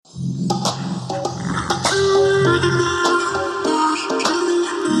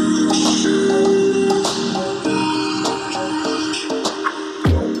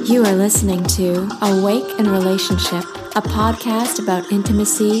listening to Awake in Relationship, a podcast about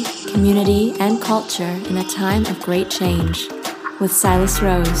intimacy, community, and culture in a time of great change, with Silas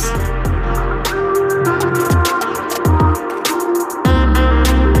Rose.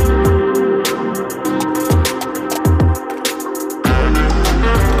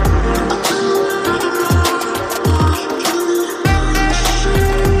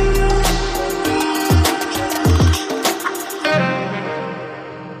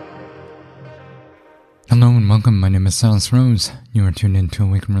 Hello and welcome, my name is Silas Rose. You are tuned into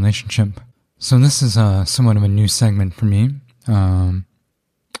Awake in Relationship. So this is somewhat of a new segment for me,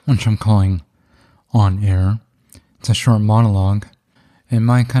 which I'm calling On Air. It's a short monologue, and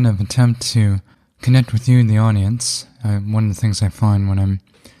my kind of attempt to connect with you, the audience. One of the things I find when I'm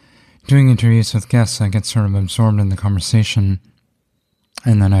doing interviews with guests, I get sort of absorbed in the conversation,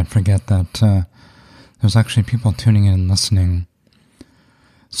 and then I forget that there's actually people tuning in and listening.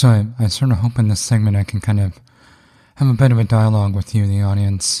 So I sort of hope in this segment I can kind of have a bit of a dialogue with you, the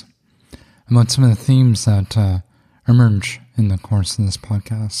audience, about some of the themes that emerge in the course of this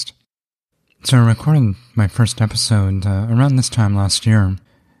podcast. So I recorded my first episode around this time last year,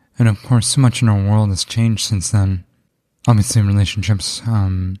 and of course so much in our world has changed since then. Obviously relationships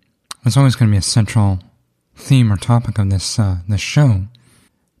was always going to be a central theme or topic of this show,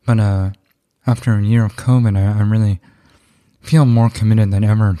 but after a year of COVID, I really feel more committed than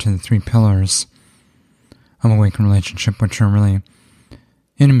ever to the three pillars of Awake in Relationship, which are really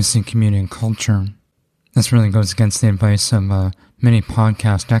intimacy, community, and culture. This really goes against the advice of many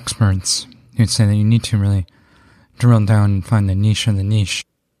podcast experts who say that you need to really drill down and find the niche of the niche.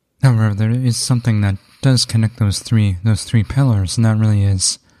 However, there is something that does connect those three pillars, and that really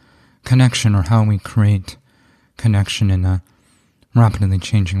is connection, or how we create connection in a rapidly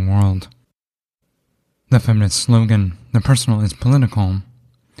changing world. The feminist slogan, "The personal is political,"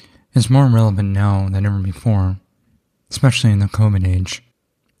 is more relevant now than ever before, especially in the COVID age.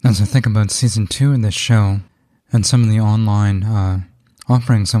 As I think about season 2 of this show and some of the online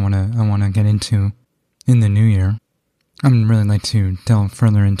offerings I want to get into in the new year, I'd really like to delve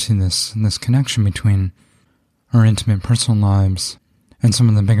further into this connection between our intimate personal lives and some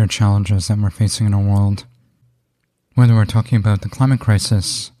of the bigger challenges that we're facing in our world. Whether we're talking about the climate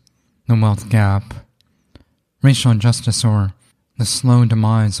crisis, the wealth gap, racial injustice, or the slow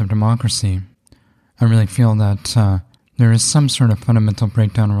demise of democracy, I really feel that there is some sort of fundamental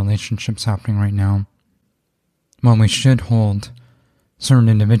breakdown in relationships happening right now. While we should hold certain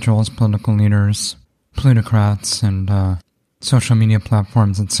individuals, political leaders, plutocrats, and social media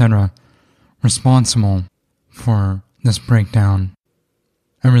platforms, etc., responsible for this breakdown,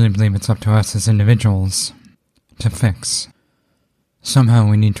 I really believe it's up to us as individuals to fix. Somehow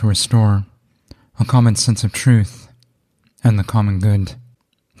we need to restore a common sense of truth and the common good.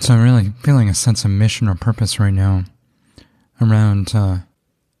 So I'm really feeling a sense of mission or purpose right now around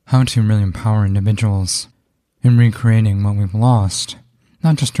how to really empower individuals in recreating what we've lost,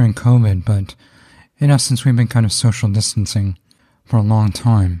 not just during COVID, but in essence we've been kind of social distancing for a long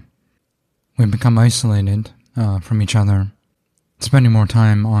time. We've become isolated from each other, spending more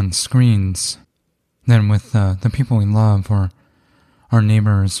time on screens than with the people we love or our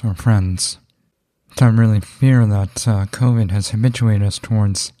neighbors or friends. So I really fear that COVID has habituated us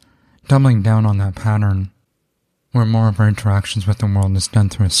towards doubling down on that pattern, where more of our interactions with the world is done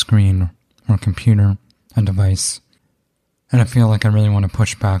through a screen or a computer, a device. And I feel like I really want to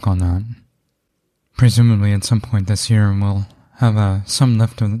push back on that. Presumably at some point this year we'll have some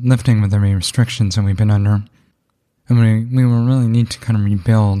lifting with the restrictions that we've been under. And we will really need to kind of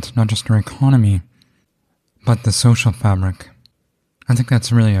rebuild not just our economy, but the social fabric. I think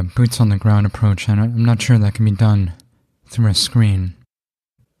that's really a boots-on-the-ground approach, and I'm not sure that can be done through a screen.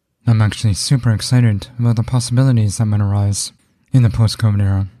 I'm actually super excited about the possibilities that might arise in the post-COVID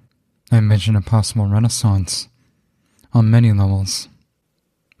era. I envision a possible renaissance on many levels,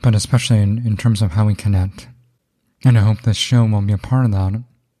 but especially in terms of how we connect. And I hope this show will be a part of that.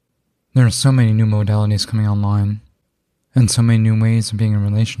 There are so many new modalities coming online, and so many new ways of being in a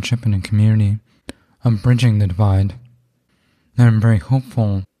relationship and a community, of bridging the divide. And I'm very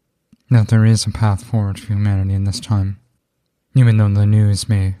hopeful that there is a path forward for humanity in this time, even though the news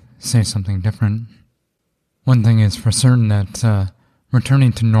may say something different. One thing is for certain, that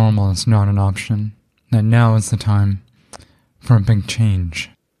returning to normal is not an option, that now is the time for a big change.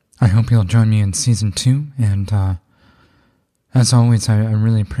 I hope you'll join me in season 2, and as always, I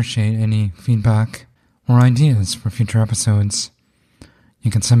really appreciate any feedback or ideas for future episodes.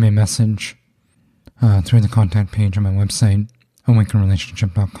 You can send me a message through the contact page on my website,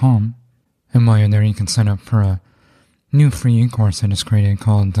 awakeinrelationship.com. And while you're there, you can sign up for a new free e-course I just created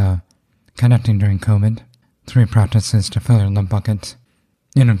called connecting during COVID, 3 practices to fill your love bucket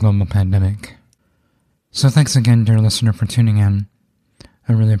in a global pandemic. So thanks again, dear listener, for tuning in.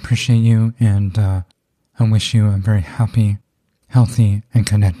 I really appreciate you, and I wish you a very happy, healthy, and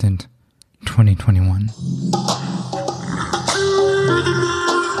connected 2021.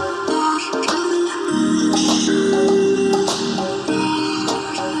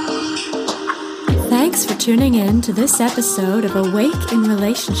 Thanks for tuning in to this episode of Awake in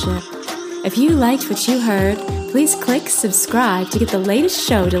Relationship. If you liked what you heard, please click subscribe to get the latest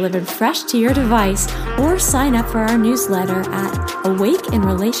show delivered fresh to your device, or sign up for our newsletter at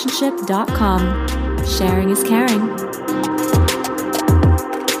awakeinrelationship.com. Sharing is caring.